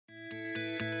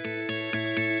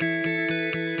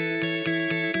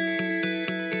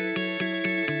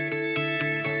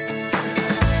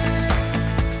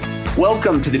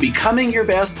Welcome to the Becoming Your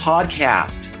Best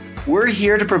podcast. We're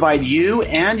here to provide you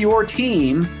and your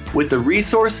team with the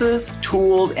resources,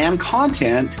 tools, and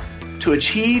content to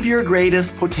achieve your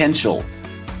greatest potential.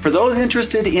 For those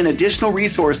interested in additional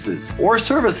resources or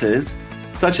services,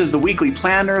 such as the weekly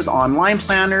planners, online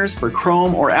planners for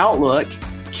Chrome or Outlook,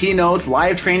 keynotes,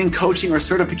 live training, coaching, or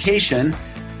certification,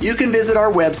 you can visit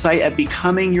our website at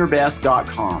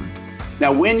becomingyourbest.com.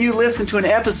 Now, when you listen to an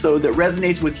episode that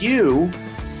resonates with you,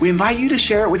 we invite you to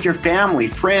share it with your family,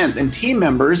 friends, and team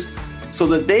members so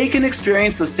that they can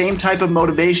experience the same type of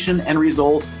motivation and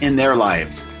results in their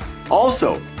lives.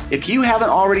 Also, if you haven't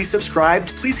already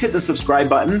subscribed, please hit the subscribe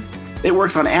button. It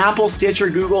works on Apple, Stitcher,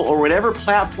 Google, or whatever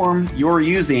platform you're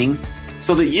using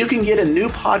so that you can get a new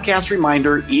podcast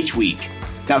reminder each week.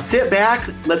 Now sit back,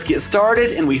 let's get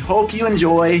started, and we hope you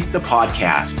enjoy the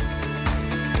podcast.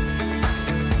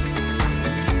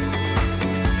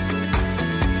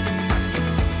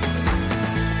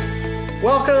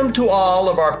 Welcome to all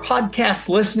of our podcast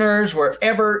listeners,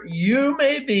 wherever you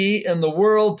may be in the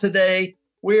world today.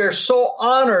 We are so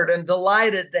honored and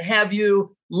delighted to have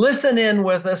you listen in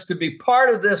with us to be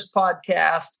part of this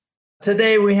podcast.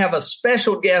 Today, we have a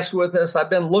special guest with us.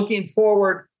 I've been looking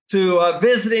forward to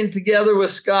visiting together with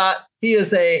Scott. He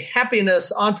is a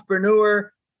happiness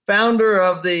entrepreneur, founder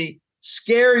of the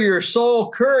Scare Your Soul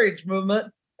Courage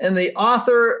movement, and the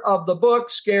author of the book,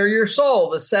 Scare Your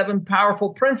Soul, the 7 Powerful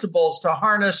Principles to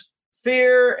Harness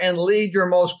Fear and Lead Your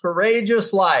Most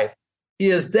Courageous Life.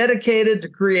 He is dedicated to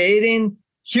creating,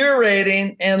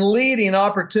 curating, and leading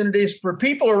opportunities for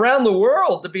people around the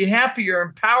world to be happier,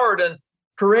 empowered, and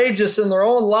courageous in their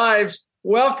own lives.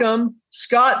 Welcome,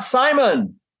 Scott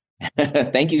Simon.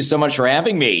 Thank you so much for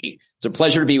having me. It's a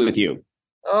pleasure to be with you.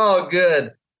 Oh,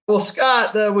 good. Well,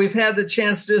 Scott, we've had the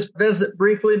chance to just visit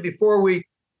briefly before we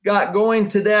got going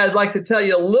today. I'd like to tell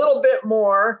you a little bit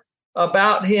more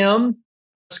about him.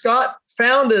 Scott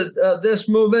founded this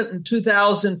movement in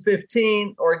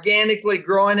 2015, organically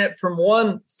growing it from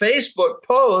one Facebook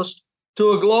post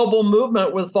to a global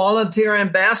movement with volunteer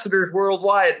ambassadors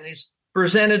worldwide. And he's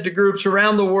presented to groups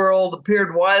around the world,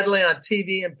 appeared widely on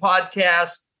TV and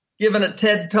podcasts, given a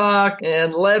TED Talk,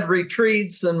 and led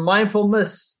retreats and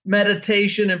mindfulness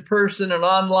meditation in person and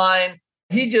online.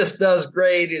 He just does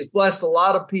great. He's blessed a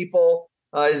lot of people.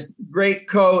 He's a great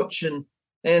coach.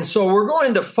 And so we're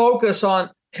going to focus on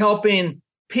helping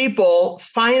people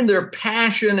find their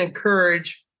passion and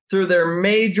courage through their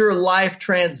major life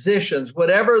transitions,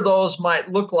 whatever those might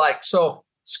look like. So,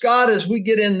 Scott, as we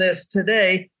get in this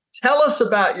today, tell us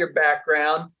about your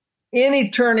background, any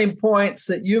turning points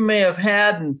that you may have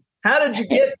had, and how did you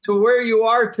get to where you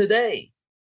are today?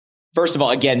 First of all,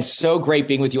 again, so great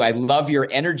being with you. I love your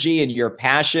energy and your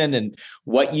passion and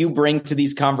what you bring to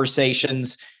these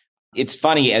conversations. It's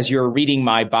funny, as you're reading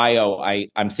my bio,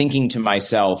 I'm thinking to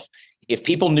myself, if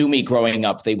people knew me growing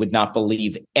up, they would not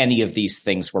believe any of these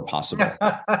things were possible.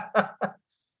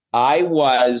 I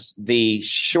was the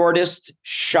shortest,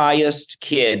 shyest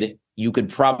kid you could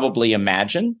probably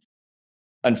imagine.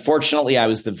 Unfortunately, I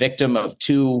was the victim of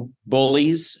 2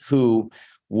 bullies who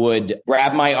would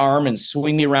grab my arm and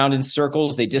swing me around in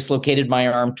circles. They dislocated my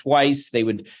arm twice. They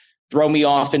would throw me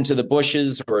off into the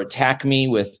bushes or attack me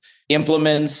with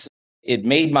implements. It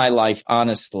made my life,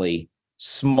 honestly,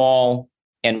 small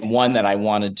and one that I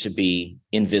wanted to be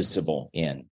invisible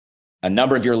in. A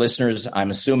number of your listeners, I'm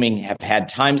assuming, have had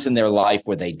times in their life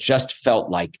where they just felt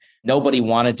like nobody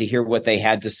wanted to hear what they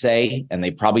had to say, and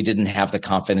they probably didn't have the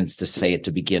confidence to say it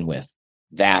to begin with.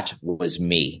 That was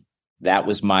me. That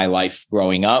was my life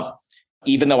growing up.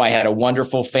 Even though I had a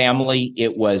wonderful family,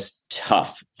 it was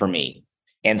tough for me.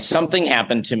 And something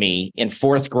happened to me in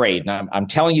 4th grade. And I'm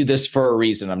telling you this for a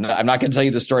reason. I'm not going to tell you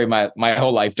the story of my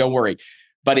whole life. Don't worry.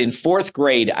 But in 4th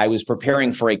grade, I was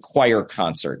preparing for a choir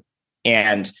concert.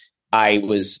 And I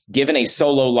was given a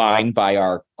solo line by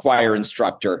our choir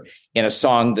instructor in a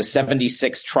song, The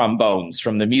 76 Trombones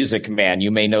from The Music Man. You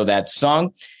may know that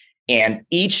song. And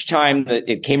each time that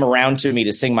it came around to me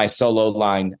to sing my solo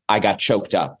line, I got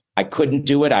choked up. I couldn't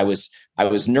do it. I was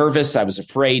nervous. I was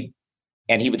afraid.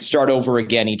 And he would start over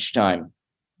again each time.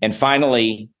 And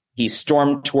finally, he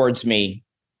stormed towards me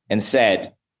and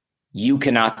said, "You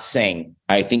cannot sing.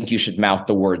 I think you should mouth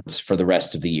the words for the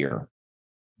rest of the year."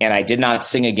 And I did not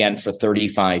sing again for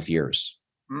 35 years.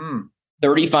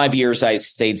 35 years I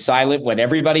stayed silent when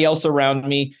everybody else around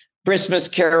me, Christmas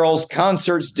carols,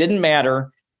 concerts, didn't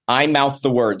matter. I mouthed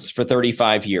the words for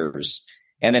 35 years.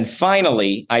 And then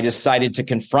finally, I decided to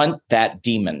confront that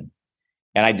demon.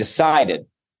 And I decided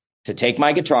to take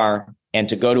my guitar and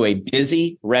to go to a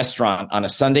busy restaurant on a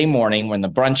Sunday morning when the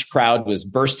brunch crowd was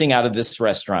bursting out of this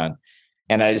restaurant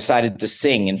And I decided to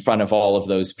sing in front of all of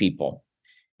those people.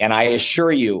 And I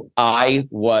assure you, I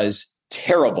was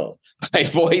terrible. My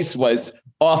voice was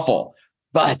awful,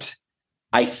 but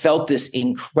I felt this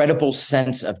incredible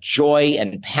sense of joy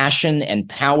and passion and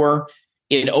power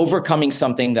in overcoming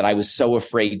something that I was so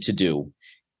afraid to do.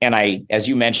 And I, as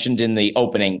you mentioned in the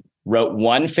opening, wrote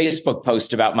one Facebook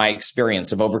post about my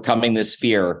experience of overcoming this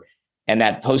fear. And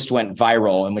that post went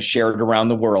viral and was shared around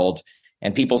the world.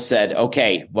 And people said,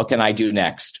 okay, what can I do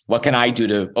next? What can I do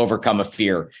to overcome a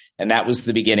fear? And that was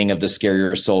the beginning of the Scare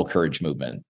Your Soul Courage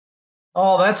movement.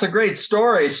 Oh, that's a great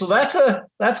story. So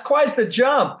that's quite the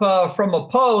jump from a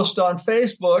post on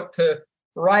Facebook to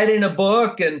writing a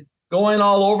book and going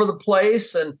all over the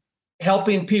place and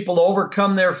helping people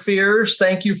overcome their fears.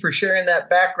 Thank you for sharing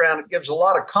that background. It gives a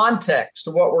lot of context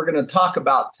to what we're going to talk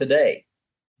about today.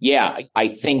 Yeah, I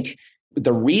think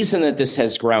the reason that this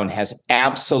has grown has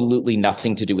absolutely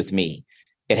nothing to do with me.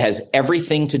 It has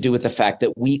everything to do with the fact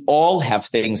that we all have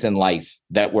things in life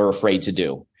that we're afraid to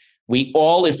do. We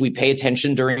all, if we pay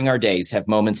attention during our days, have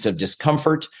moments of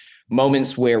discomfort,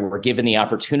 moments where we're given the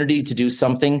opportunity to do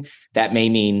something that may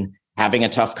mean having a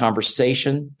tough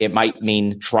conversation. It might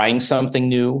mean trying something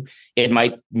new. It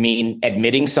might mean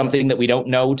admitting something that we don't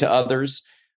know to others.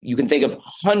 You can think of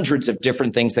hundreds of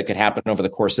different things that could happen over the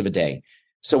course of a day.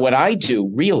 So what I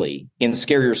do really in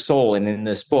Scare Your Soul and in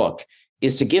this book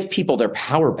is to give people their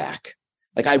power back.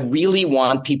 Like, I really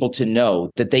want people to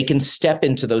know that they can step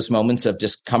into those moments of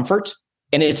discomfort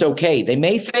and it's okay. They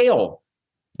may fail,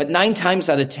 but 9 times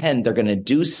out of 10, they're going to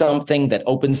do something that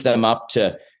opens them up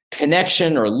to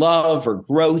connection or love or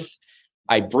growth.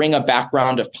 I bring a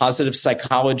background of positive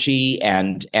psychology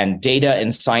and data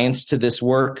and science to this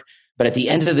work. But at the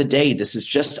end of the day, this is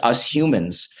just us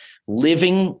humans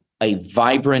living a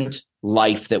vibrant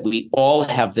life that we all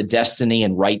have the destiny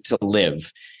and right to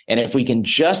live. And if we can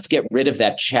just get rid of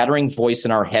that chattering voice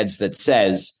in our heads that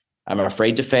says, I'm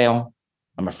afraid to fail.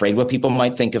 I'm afraid what people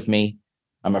might think of me.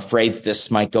 I'm afraid that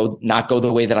this might not go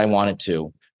the way that I want it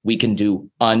to. We can do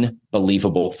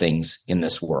unbelievable things in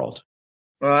this world.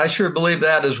 Well, I sure believe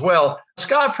that as well.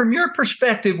 Scott, from your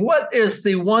perspective, what is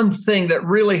the one thing that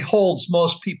really holds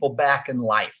most people back in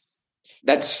life?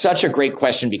 That's such a great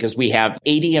question because we have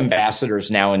 80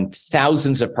 ambassadors now and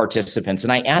thousands of participants.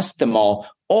 And I ask them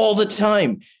all the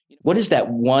time, what is that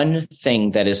one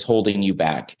thing that is holding you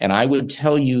back? And I would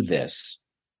tell you this: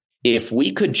 if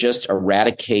we could just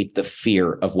eradicate the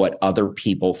fear of what other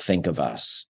people think of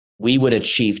us, we would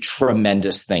achieve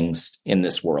tremendous things in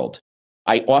this world.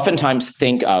 I oftentimes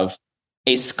think of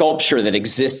a sculpture that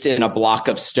exists in a block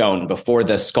of stone before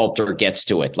the sculptor gets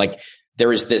to it. Like,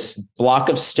 there is this block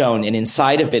of stone, and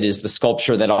inside of it is the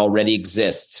sculpture that already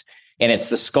exists. And it's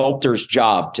the sculptor's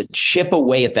job to chip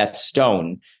away at that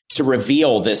stone to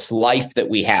reveal this life that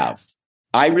we have.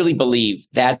 I really believe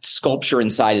that sculpture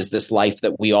inside is this life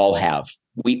that we all have.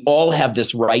 We all have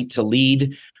this right to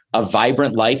lead a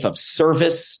vibrant life of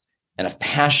service and of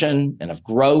passion and of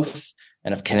growth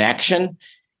and of connection.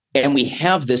 And we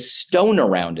have this stone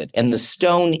around it. And the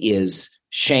stone is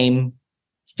shame,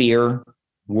 fear,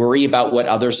 worry about what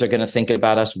others are going to think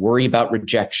about us, worry about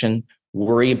rejection,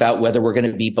 worry about whether we're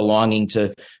going to be belonging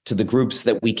to the groups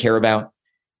that we care about.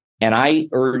 And I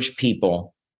urge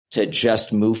people to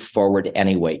just move forward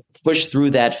anyway, push through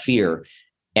that fear.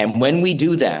 And when we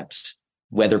do that,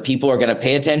 whether people are going to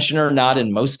pay attention or not,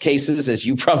 in most cases, as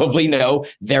you probably know,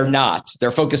 they're not.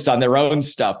 They're focused on their own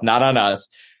stuff, not on us.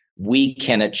 We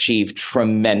can achieve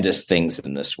tremendous things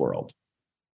in this world.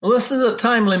 Well, this is a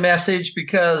timely message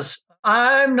because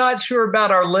I'm not sure about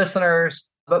our listeners,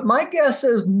 but my guess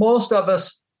is most of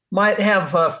us might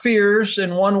have fears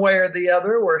in one way or the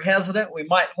other. We're hesitant. We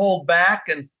might hold back.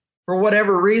 And for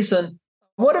whatever reason,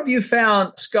 what have you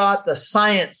found, Scott, the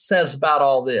science says about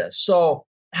all this? So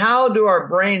how do our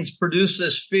brains produce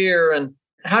this fear, and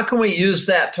how can we use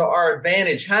that to our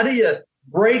advantage? How do you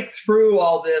break through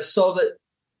all this so that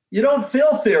you don't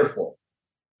feel fearful?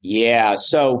 Yeah,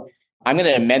 so I'm going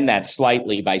to amend that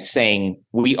slightly by saying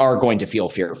we are going to feel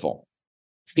fearful.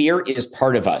 Fear is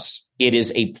part of us. It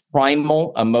is a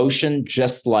primal emotion,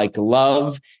 just like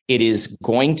love. It is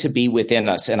going to be within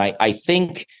us. And I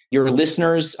think your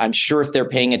listeners, I'm sure if they're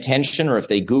paying attention or if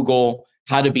they Google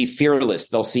how to be fearless,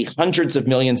 they'll see hundreds of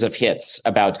millions of hits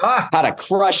about how to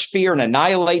crush fear and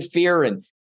annihilate fear. And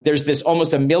there's this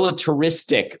almost a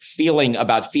militaristic feeling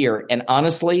about fear. And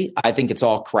honestly, I think it's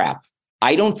all crap.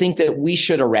 I don't think that we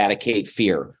should eradicate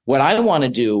fear. What I want to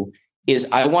do is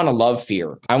I want to love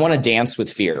fear. I want to dance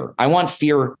with fear. I want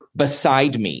fear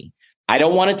beside me. I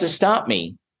don't want it to stop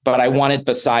me, but I want it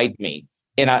beside me.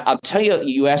 And I'll tell you,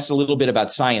 you asked a little bit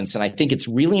about science, and I think it's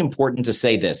really important to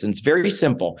say this. And it's very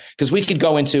simple, because we could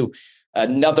go into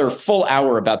another full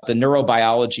hour about the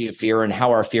neurobiology of fear and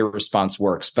how our fear response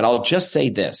works. But I'll just say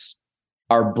this.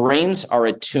 Our brains are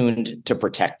attuned to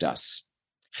protect us.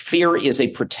 Fear is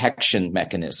a protection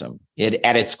mechanism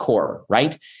at its core,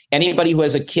 right? Anybody who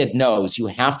has a kid knows you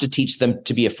have to teach them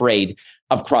to be afraid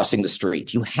of crossing the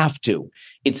street. You have to.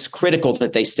 It's critical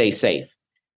that they stay safe.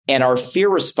 And our fear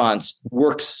response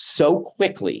works so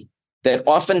quickly that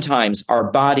oftentimes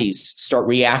our bodies start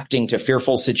reacting to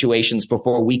fearful situations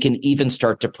before we can even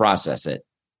start to process it.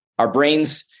 Our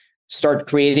brains start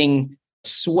creating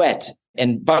sweat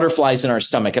and butterflies in our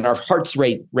stomach, and our heart's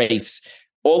rate race,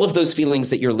 all of those feelings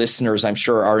that your listeners, I'm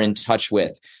sure, are in touch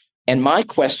with. And my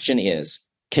question is,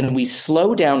 can we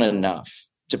slow down enough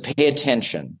to pay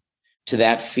attention to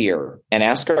that fear and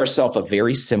ask ourselves a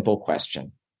very simple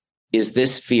question? Is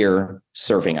this fear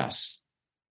serving us?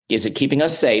 Is it keeping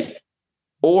us safe?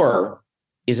 Or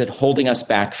is it holding us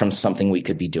back from something we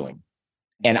could be doing?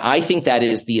 And I think that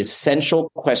is the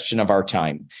essential question of our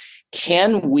time.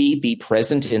 Can we be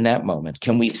present in that moment?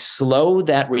 Can we slow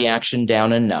that reaction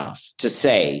down enough to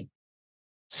say,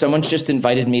 someone's just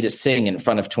invited me to sing in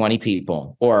front of 20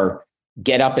 people, or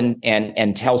get up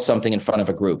and tell something in front of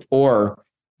a group, or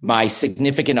my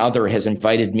significant other has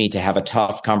invited me to have a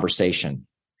tough conversation.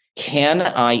 Can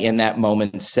I, in that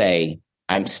moment, say,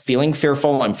 I'm feeling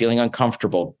fearful, I'm feeling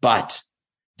uncomfortable, but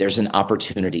there's an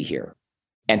opportunity here.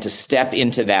 And to step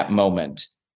into that moment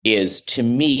is, to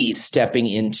me, stepping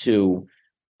into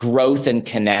growth and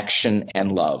connection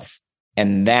and love.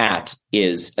 And that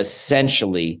is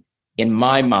essentially, in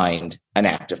my mind, an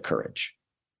act of courage.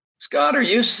 Scott, are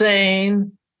you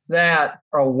saying that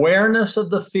awareness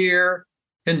of the fear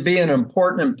can be an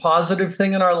important and positive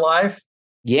thing in our life?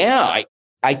 Yeah,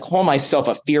 I call myself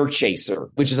a fear chaser,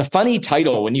 which is a funny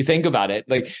title when you think about it.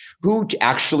 Like, who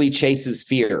actually chases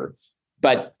fear?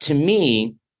 But to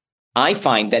me, I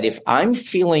find that if I'm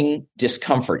feeling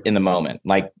discomfort in the moment,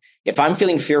 like if I'm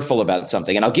feeling fearful about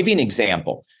something, and I'll give you an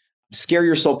example. Scare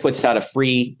Your Soul puts out a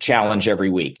free challenge every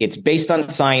week. It's based on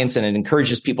science, and it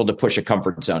encourages people to push a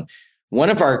comfort zone. One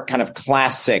of our kind of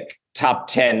classic top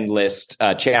 10 list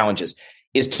challenges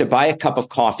is to buy a cup of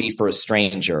coffee for a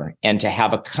stranger and to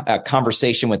have a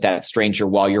conversation with that stranger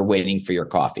while you're waiting for your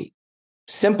coffee.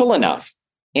 Simple enough.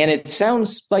 And it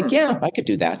sounds like, yeah, I could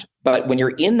do that. But when you're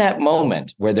in that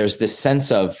moment where there's this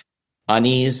sense of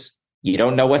unease, you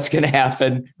don't know what's going to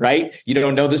happen, right? You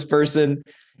don't know this person,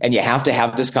 and you have to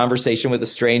have this conversation with a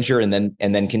stranger and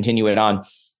then continue it on.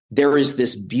 There is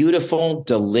this beautiful,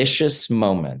 delicious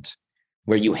moment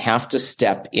where you have to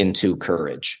step into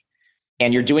courage.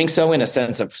 And you're doing so in a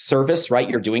sense of service, right?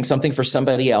 You're doing something for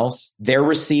somebody else. They're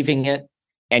receiving it.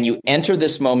 And you enter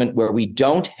this moment where we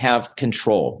don't have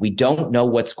control. We don't know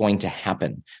what's going to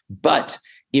happen. But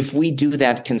if we do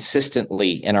that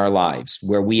consistently in our lives,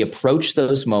 where we approach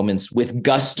those moments with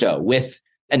gusto, with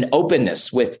an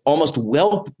openness, with almost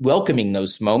welcoming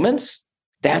those moments,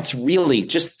 that's really,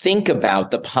 just think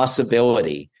about the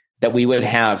possibility that we would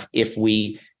have if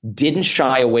we didn't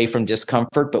shy away from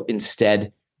discomfort, but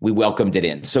instead we welcomed it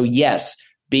in. So yes,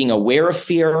 being aware of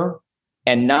fear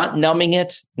and not numbing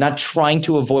it, not trying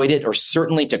to avoid it or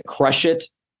certainly to crush it,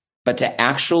 but to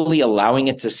actually allowing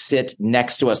it to sit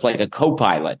next to us like a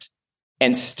co-pilot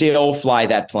and still fly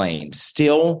that plane,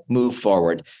 still move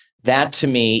forward. That to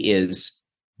me is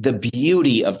the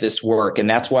beauty of this work. And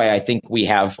that's why I think we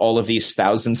have all of these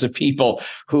thousands of people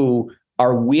who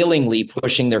are willingly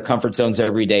pushing their comfort zones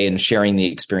every day and sharing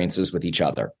the experiences with each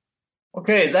other.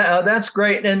 Okay, that's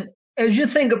great. And as you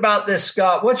think about this,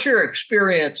 Scott, what's your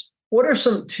experience? What are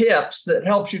some tips that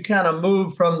helps you kind of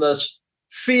move from this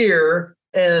fear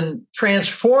and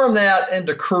transform that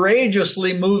into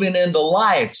courageously moving into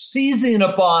life, seizing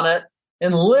upon it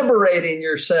and liberating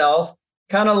yourself,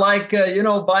 kind of like,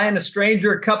 buying a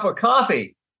stranger a cup of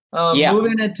coffee,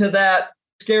 moving into that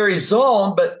scary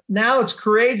zone, but now it's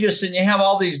courageous and you have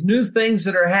all these new things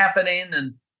that are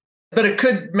happening, but it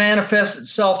could manifest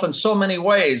itself in so many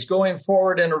ways, going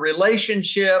forward in a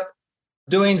relationship,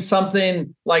 doing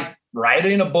something like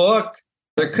writing a book.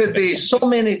 There could be so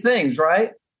many things,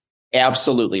 right?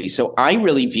 Absolutely. So I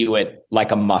really view it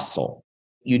like a muscle.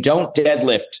 You don't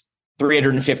deadlift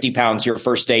 350 pounds your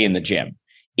first day in the gym.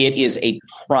 It is a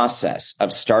process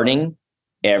of starting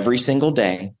every single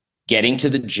day, getting to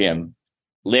the gym,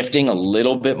 lifting a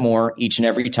little bit more each and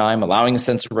every time, allowing a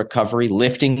sense of recovery,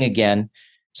 lifting again.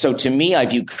 So to me, I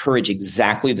view courage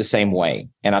exactly the same way.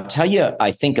 And I'll tell you,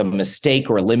 I think a mistake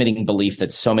or a limiting belief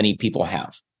that so many people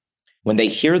have. When they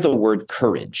hear the word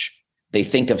courage, they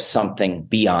think of something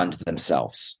beyond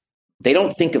themselves. They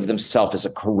don't think of themselves as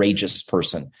a courageous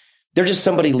person. They're just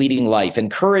somebody leading life. And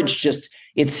courage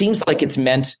it seems like it's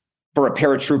meant for a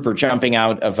paratrooper jumping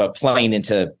out of a plane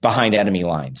into behind enemy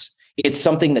lines. It's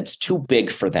something that's too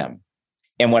big for them.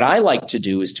 And what I like to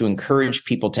do is to encourage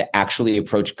people to actually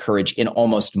approach courage in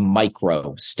almost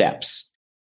micro steps.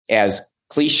 As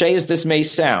cliche as this may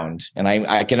sound, and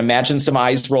I can imagine some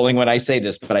eyes rolling when I say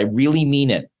this, but I really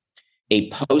mean it. A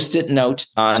Post-it note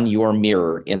on your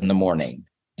mirror in the morning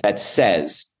that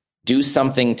says, do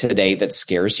something today that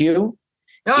scares you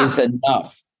is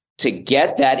enough to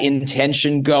get that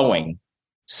intention going,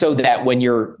 so that when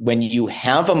you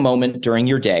have a moment during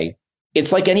your day,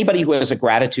 it's like anybody who has a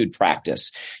gratitude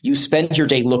practice. You spend your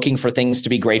day looking for things to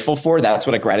be grateful for. That's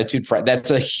what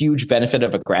that's a huge benefit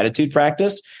of a gratitude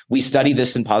practice. We study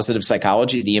this in positive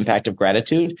psychology, the impact of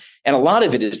gratitude. And a lot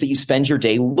of it is that you spend your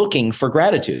day looking for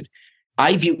gratitude.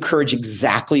 I view courage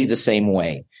exactly the same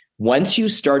way. Once you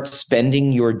start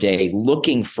spending your day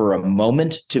looking for a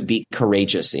moment to be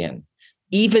courageous in,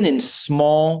 even in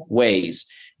small ways,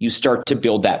 you start to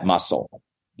build that muscle.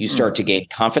 You start to gain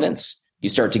confidence. You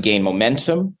start to gain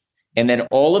momentum. And then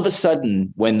all of a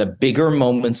sudden, when the bigger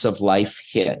moments of life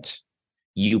hit,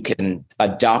 you can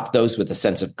adopt those with a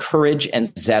sense of courage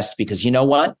and zest, because you know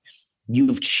what?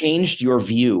 You've changed your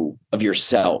view of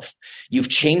yourself. You've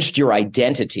changed your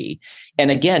identity. And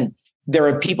again, there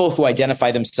are people who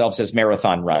identify themselves as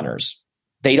marathon runners.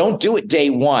 They don't do it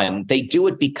day one. They do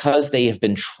it because they have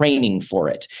been training for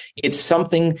it. It's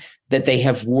something that they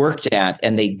have worked at,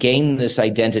 and they gain this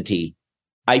identity.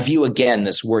 I view, again,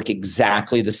 this work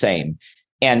exactly the same.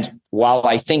 And while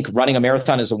I think running a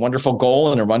marathon is a wonderful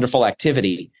goal and a wonderful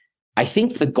activity, I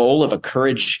think the goal of a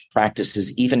courage practice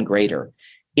is even greater.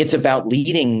 It's about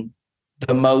leading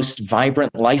the most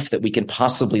vibrant life that we can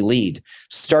possibly lead,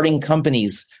 starting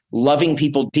companies, loving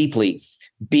people deeply,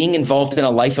 being involved in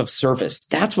a life of service.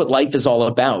 That's what life is all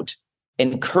about.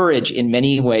 And courage, in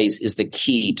many ways, is the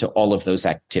key to all of those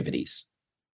activities.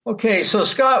 Okay, so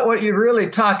Scott, what you're really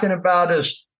talking about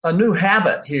is a new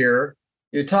habit here.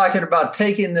 You're talking about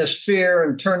taking this fear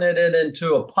and turning it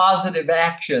into a positive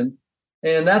action.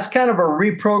 And that's kind of a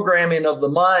reprogramming of the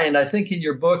mind. I think in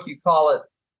your book, you call it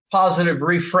positive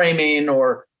reframing,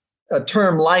 or a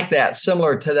term like that,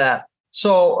 similar to that.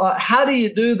 So how do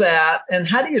you do that? And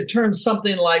how do you turn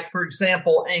something like, for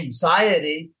example,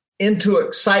 anxiety into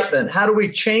excitement? How do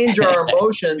we change our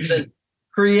emotions and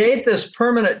create this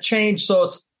permanent change so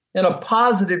it's in a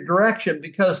positive direction?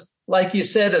 Because like you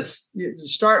said, you're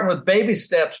starting with baby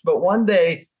steps, but one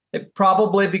day it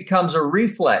probably becomes a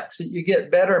reflex that you get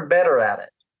better and better at it.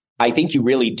 I think you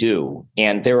really do.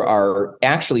 And there are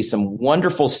actually some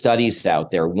wonderful studies out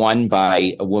there, one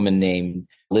by a woman named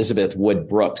Elizabeth Wood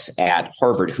Brooks at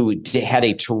Harvard, who had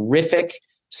a terrific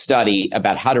study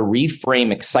about how to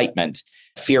reframe excitement,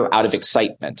 fear out of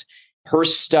excitement. Her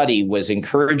study was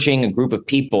encouraging a group of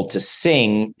people to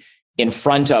sing in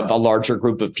front of a larger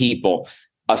group of people.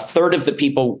 A third of the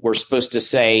people were supposed to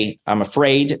say, I'm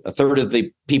afraid. A third of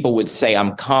the people would say,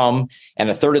 I'm calm.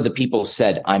 And a third of the people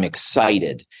said, I'm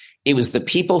excited. It was the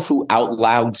people who out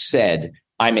loud said,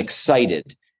 I'm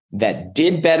excited, that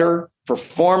did better,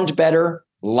 performed better,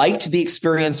 liked the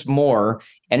experience more,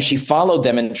 and she followed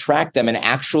them and tracked them. And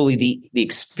actually the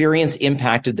experience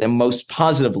impacted them most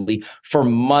positively for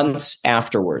months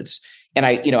afterwards. And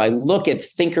I look at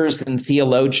thinkers and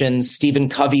theologians, Stephen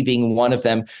Covey being one of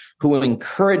them, who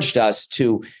encouraged us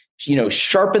to,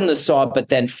 sharpen the saw, but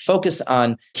then focus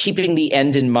on keeping the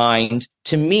end in mind.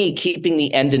 To me, keeping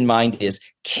the end in mind is,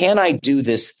 can I do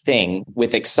this thing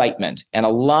with excitement? And a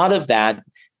lot of that,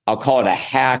 I'll call it a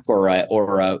hack or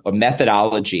a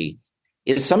methodology,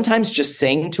 is sometimes just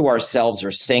saying to ourselves or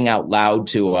saying out loud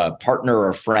to a partner or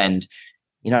a friend,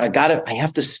 I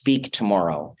have to speak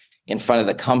tomorrow in front of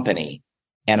the company,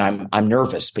 and I'm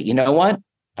nervous, but you know what?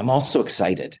 I'm also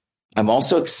excited. I'm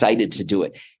also excited to do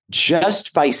it.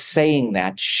 Just by saying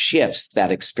that shifts that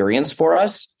experience for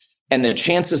us, and the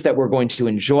chances that we're going to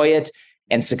enjoy it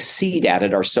and succeed at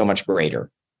it are so much greater.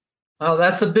 Oh,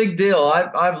 that's a big deal.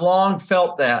 I've long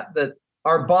felt that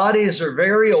our bodies are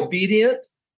very obedient,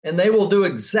 and they will do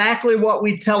exactly what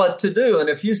we tell it to do. And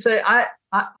if you say, I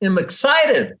am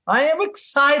excited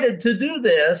to do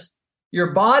this,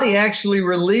 your body actually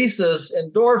releases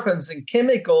endorphins and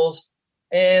chemicals,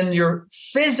 and your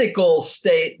physical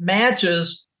state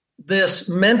matches this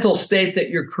mental state that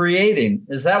you're creating.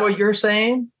 Is that what you're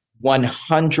saying?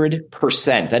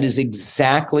 100%. That is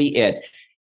exactly it.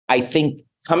 I think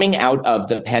coming out of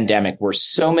the pandemic, where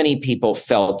so many people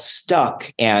felt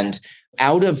stuck and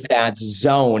out of that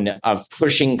zone of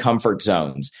pushing comfort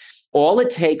zones, All it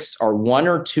takes are one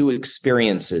or two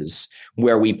experiences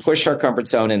where we push our comfort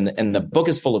zone, and the book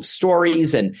is full of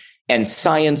stories and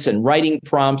science and writing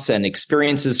prompts and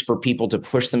experiences for people to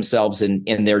push themselves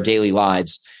in their daily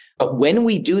lives. But when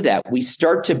we do that, we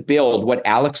start to build what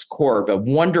Alex Korb, a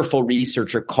wonderful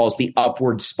researcher, calls the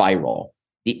upward spiral.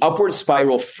 The upward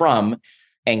spiral from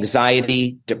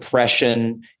anxiety,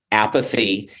 depression,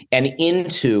 apathy, and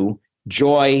into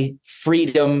joy,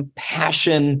 freedom,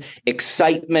 passion,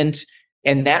 excitement.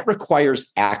 And that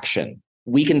requires action.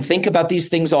 We can think about these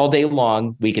things all day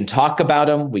long. We can talk about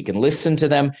them. We can listen to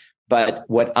them. But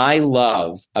what I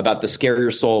love about the Scare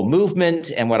Your Soul movement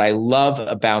and what I love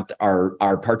about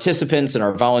our participants and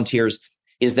our volunteers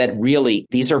is that really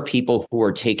these are people who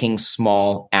are taking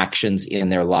small actions in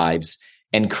their lives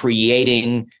and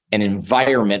creating an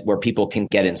environment where people can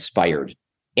get inspired.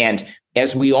 And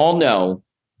as we all know,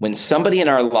 when somebody in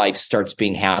our life starts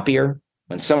being happier,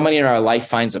 when somebody in our life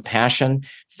finds a passion,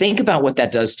 think about what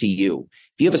that does to you.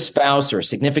 If you have a spouse or a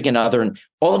significant other and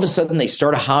all of a sudden they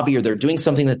start a hobby or they're doing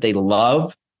something that they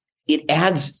love, it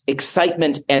adds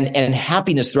excitement and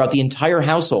happiness throughout the entire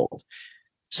household.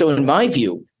 So in my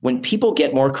view, when people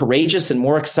get more courageous and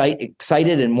more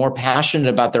excited and more passionate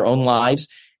about their own lives,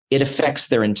 it affects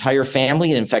their entire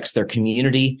family, it affects their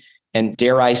community, and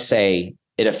dare I say,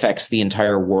 it affects the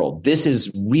entire world. This is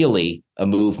really a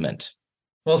movement.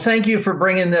 Well, thank you for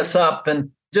bringing this up.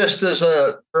 And just as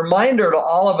a reminder to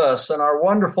all of us and our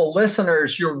wonderful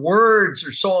listeners, your words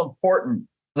are so important,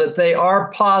 that they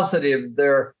are positive,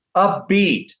 they're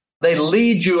upbeat, they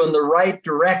lead you in the right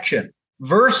direction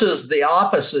versus the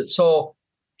opposite. So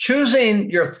choosing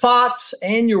your thoughts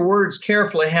and your words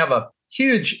carefully have a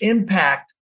huge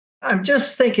impact. I'm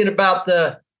just thinking about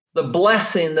the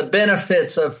blessing, the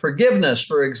benefits of forgiveness,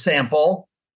 for example.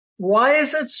 Why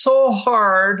is it so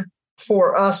hard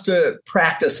for us to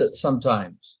practice it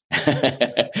sometimes?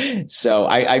 So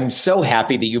I'm so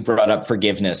happy that you brought up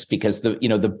forgiveness, because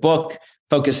the book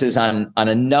focuses on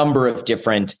a number of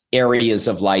different areas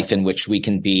of life in which we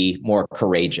can be more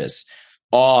courageous.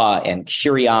 Awe and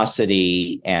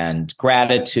curiosity and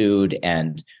gratitude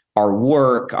and our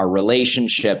work, our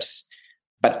relationships.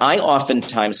 But I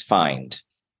oftentimes find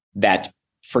that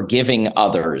forgiving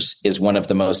others is one of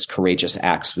the most courageous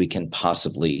acts we can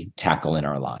possibly tackle in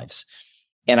our lives.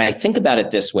 And I think about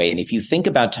it this way. And if you think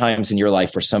about times in your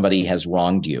life where somebody has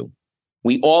wronged you,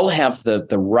 we all have the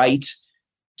right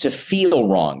to feel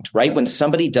wronged, right? When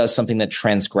somebody does something that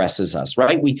transgresses us,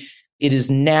 right? It is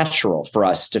natural for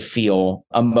us to feel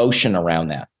emotion around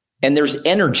that. And there's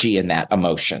energy in that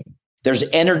emotion. There's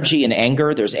energy in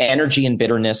anger. There's energy in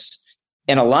bitterness.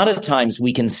 And a lot of times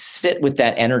we can sit with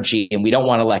that energy and we don't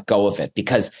want to let go of it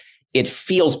because it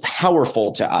feels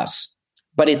powerful to us.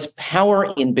 But it's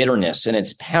power in bitterness, and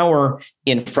it's power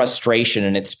in frustration,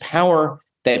 and it's power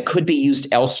that could be used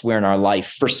elsewhere in our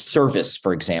life for service,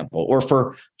 for example, or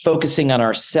for focusing on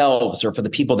ourselves or for the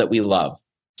people that we love.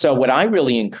 So what I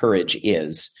really encourage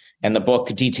is, and the book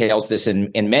details this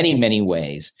in many, many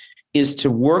ways, is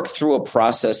to work through a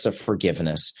process of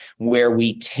forgiveness where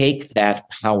we take that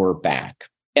power back.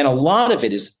 And a lot of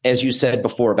it is, as you said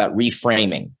before, about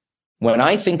reframing. When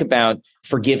I think about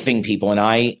forgiving people, and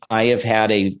I have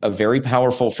had a very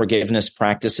powerful forgiveness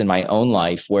practice in my own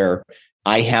life where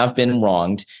I have been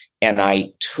wronged, and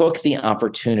I took the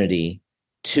opportunity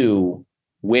to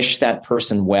wish that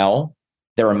person well.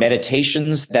 There are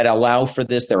meditations that allow for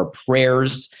this. There are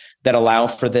prayers that allow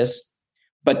for this.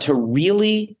 But to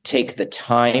really take the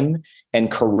time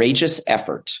and courageous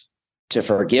effort to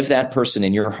forgive that person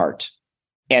in your heart.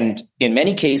 And in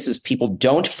many cases, people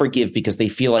don't forgive because they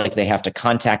feel like they have to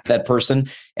contact that person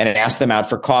and ask them out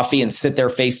for coffee and sit there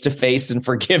face to face and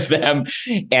forgive them.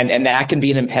 And that can be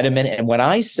an impediment. And what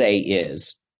I say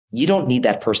is, you don't need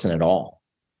that person at all.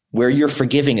 Where you're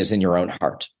forgiving is in your own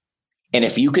heart. And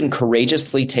if you can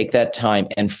courageously take that time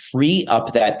and free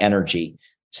up that energy,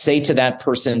 say to that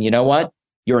person, you know what?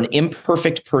 You're an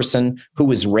imperfect person who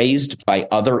was raised by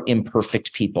other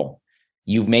imperfect people.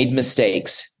 You've made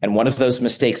mistakes, and one of those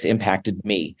mistakes impacted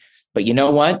me. But you know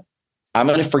what? I'm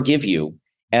going to forgive you,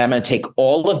 and I'm going to take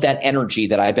all of that energy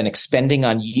that I've been expending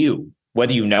on you,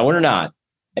 whether you know it or not,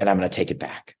 and I'm going to take it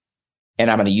back.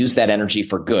 And I'm going to use that energy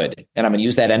for good, and I'm going to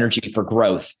use that energy for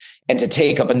growth, and to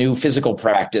take up a new physical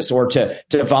practice, or to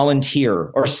volunteer,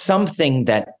 or something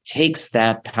that takes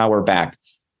that power back.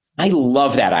 I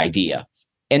love that idea.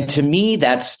 And to me,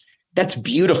 that's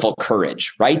beautiful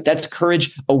courage, right? That's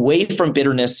courage away from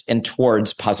bitterness and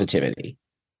towards positivity.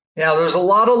 Yeah, there's a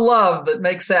lot of love that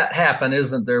makes that happen,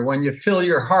 isn't there? When you fill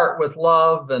your heart with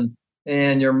love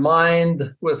and your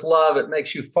mind with love, it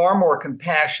makes you far more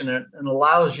compassionate and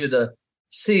allows you to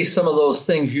see some of those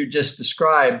things you just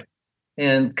described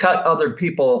and cut other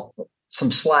people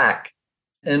some slack.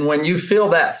 And when you feel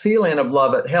that feeling of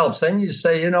love, it helps. Then you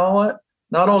say, you know what?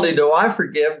 Not only do I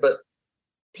forgive, but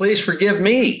please forgive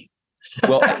me.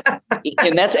 Well,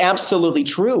 and that's absolutely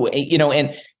true.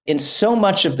 And in so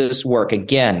much of this work,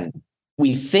 again,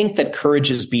 we think that courage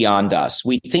is beyond us.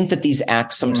 We think that these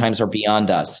acts sometimes are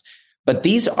beyond us, but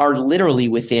these are literally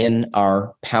within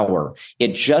our power.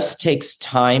 It just takes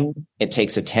time. It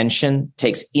takes attention,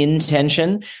 takes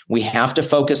intention. We have to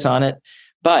focus on it,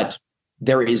 but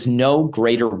there is no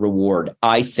greater reward,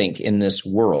 I think, in this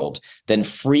world than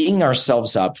freeing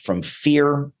ourselves up from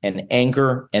fear and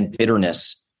anger and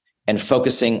bitterness and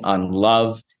focusing on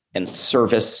love and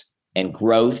service and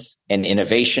growth and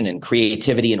innovation and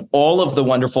creativity and all of the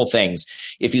wonderful things.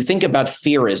 If you think about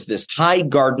fear as this high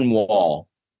garden wall,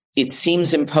 it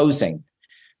seems imposing.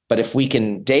 But if we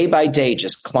can day by day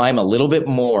just climb a little bit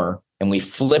more and we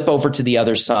flip over to the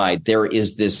other side, there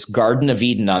is this Garden of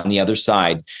Eden on the other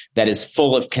side that is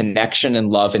full of connection and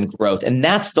love and growth. And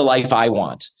that's the life I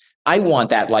want. I want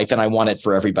that life, and I want it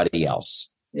for everybody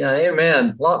else. Yeah,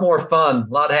 amen. A lot more fun,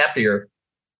 a lot happier.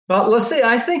 But let's see,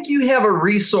 I think you have a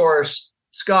resource,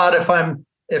 Scott, if I'm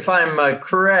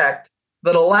correct,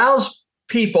 that allows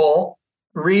people,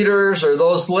 readers or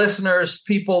those listeners,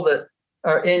 people that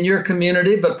are in your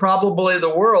community, but probably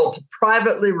the world, to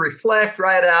privately reflect,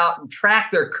 write out, and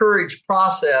track their courage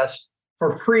process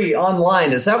for free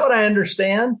online. Is that what I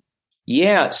understand?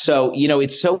 Yeah. So,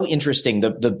 it's so interesting.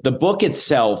 The book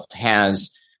itself has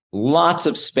lots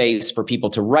of space for people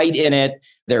to write in it.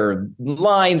 There are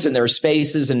lines and there are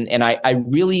spaces. And I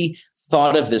really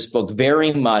thought of this book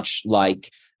very much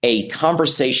like a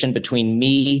conversation between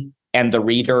me and the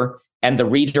reader and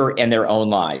their own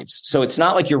lives. So it's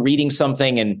not like you're reading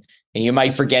something and you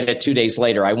might forget it 2 days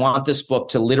later. I want this book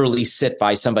to literally sit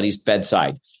by somebody's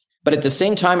bedside. But at the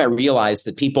same time, I realize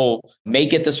that people may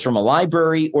get this from a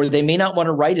library, or they may not want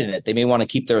to write in it. They may want to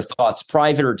keep their thoughts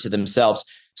private or to themselves.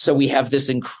 So we have this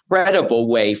incredible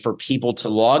way for people to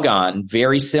log on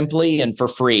very simply and for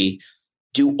free,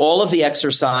 do all of the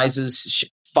exercises,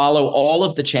 follow all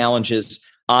of the challenges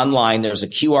online. There's a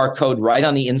QR code right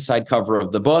on the inside cover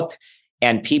of the book,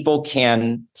 and people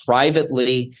can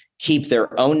privately keep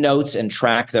their own notes and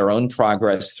track their own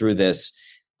progress through this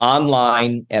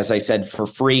online, as I said, for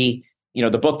free. The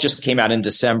book just came out in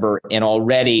December, and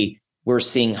already we're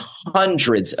seeing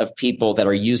hundreds of people that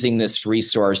are using this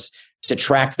resource to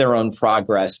track their own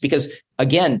progress. Because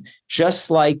again,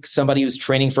 just like somebody who's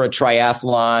training for a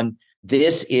triathlon,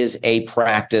 this is a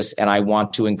practice, and I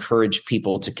want to encourage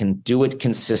people to do it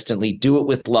consistently, do it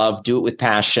with love, do it with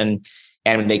passion,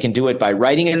 and they can do it by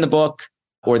writing in the book,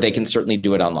 or they can certainly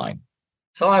do it online.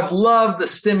 So I've loved the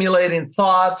stimulating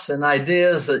thoughts and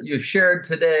ideas that you've shared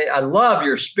today. I love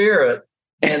your spirit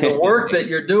and the work that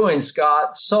you're doing,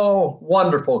 Scott. So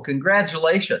wonderful.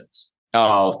 Congratulations.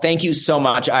 Oh, thank you so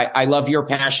much. I love your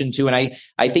passion too. And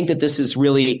I think that this is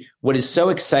really what is so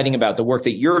exciting about the work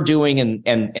that you're doing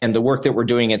and the work that we're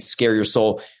doing at Scare Your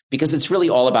Soul, because it's really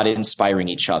all about inspiring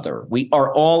each other. We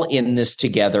are all in this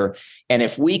together. And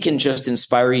if we can just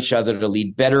inspire each other to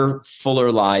lead better,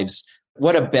 fuller lives,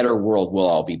 what a better world we'll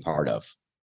all be part of.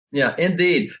 Yeah,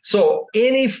 indeed. So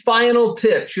any final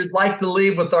tips you'd like to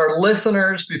leave with our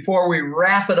listeners before we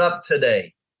wrap it up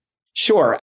today?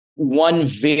 Sure. One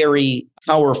very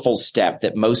powerful step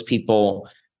that most people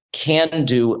can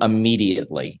do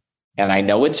immediately, and I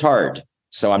know it's hard,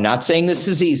 so I'm not saying this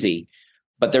is easy,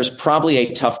 but there's probably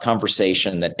a tough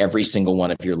conversation that every single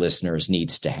one of your listeners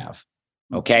needs to have.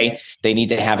 Okay? They need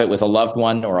to have it with a loved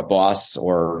one or a boss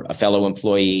or a fellow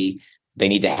employee. They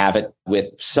need to have it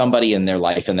with somebody in their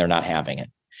life, and they're not having it.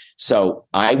 So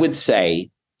I would say,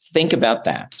 think about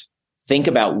that. Think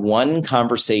about one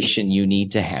conversation you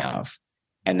need to have,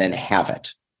 and then have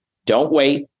it. Don't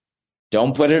wait.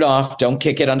 Don't put it off. Don't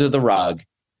kick it under the rug.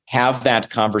 Have that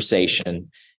conversation.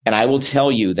 And I will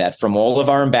tell you that from all of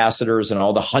our ambassadors and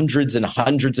all the hundreds and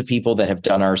hundreds of people that have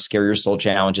done our Scare Your Soul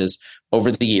challenges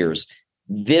over the years,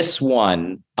 this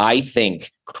one, I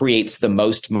think, creates the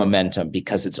most momentum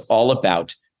because it's all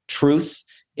about truth.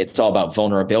 It's all about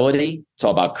vulnerability. It's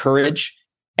all about courage.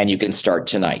 And you can start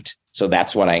tonight. So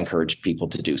that's what I encourage people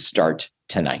to do. Start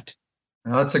tonight.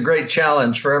 Well, that's a great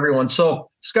challenge for everyone. So,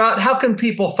 Scott, how can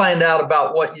people find out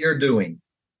about what you're doing?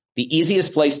 The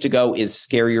easiest place to go is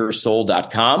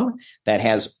scareyoursoul.com. That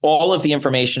has all of the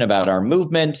information about our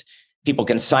movement. People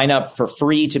can sign up for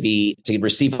free to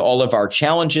receive all of our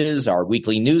challenges, our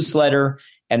weekly newsletter,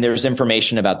 and there's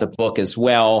information about the book as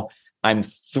well. I'm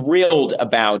thrilled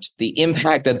about the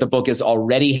impact that the book is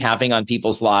already having on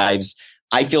people's lives.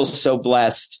 I feel so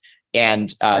blessed.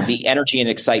 And the energy and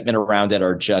excitement around it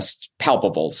are just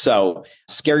palpable. So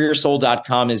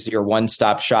scareyoursoul.com is your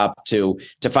one-stop shop to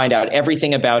find out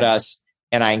everything about us.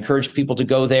 And I encourage people to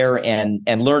go there and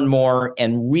learn more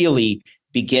and really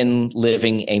begin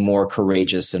living a more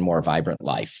courageous and more vibrant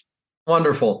life.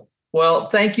 Wonderful. Well,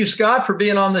 thank you, Scott, for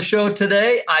being on the show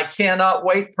today. I cannot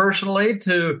wait personally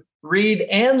to read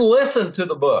and listen to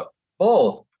the book,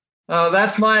 both.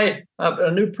 That's my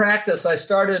a new practice I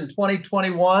started in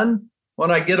 2021.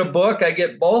 When I get a book, I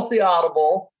get both the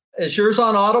Audible. Is yours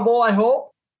on Audible, I hope?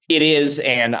 It is,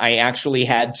 and I actually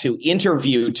had to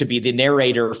interview to be the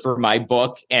narrator for my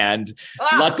book, and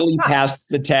luckily passed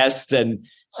the test and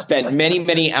spent many,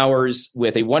 many hours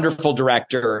with a wonderful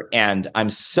director, and I'm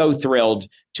so thrilled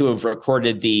to have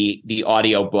recorded the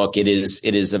audiobook. It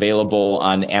is available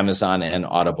on Amazon and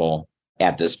Audible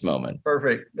at this moment.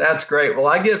 Perfect. That's great. Well,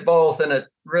 I get both, and it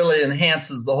really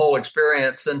enhances the whole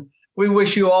experience. And we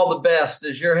wish you all the best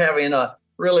as you're having a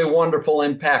really wonderful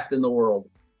impact in the world.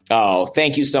 Oh,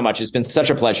 thank you so much. It's been such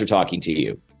a pleasure talking to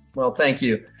you. Well, thank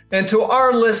you. And to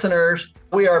our listeners,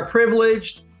 we are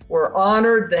privileged. We're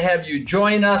honored to have you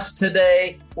join us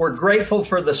today. We're grateful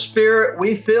for the spirit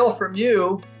we feel from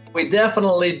you. We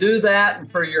definitely do that, and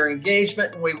for your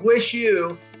engagement. And we wish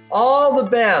you all the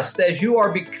best as you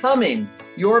are becoming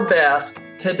your best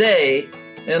today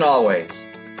and always.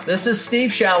 This is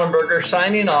Steve Schallenberger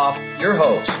signing off, your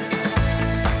host.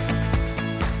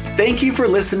 Thank you for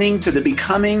listening to the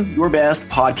Becoming Your Best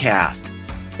podcast.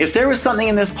 If there was something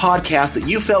in this podcast that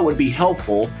you felt would be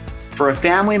helpful for a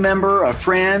family member, a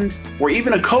friend, or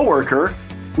even a coworker,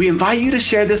 we invite you to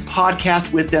share this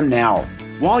podcast with them now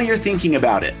while you're thinking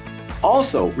about it.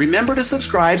 Also, remember to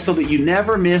subscribe so that you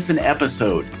never miss an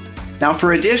episode. Now,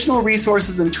 for additional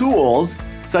resources and tools,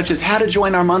 such as how to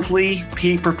join our monthly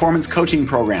peak performance coaching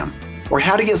program, or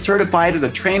how to get certified as a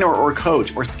trainer or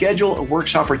coach, or schedule a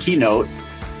workshop or keynote,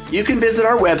 you can visit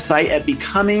our website at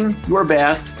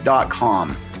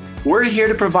becomingyourbest.com. We're here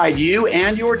to provide you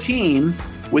and your team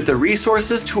with the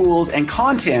resources, tools, and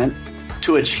content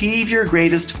to achieve your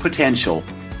greatest potential.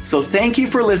 So thank you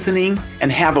for listening,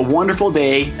 and have a wonderful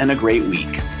day and a great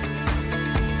week.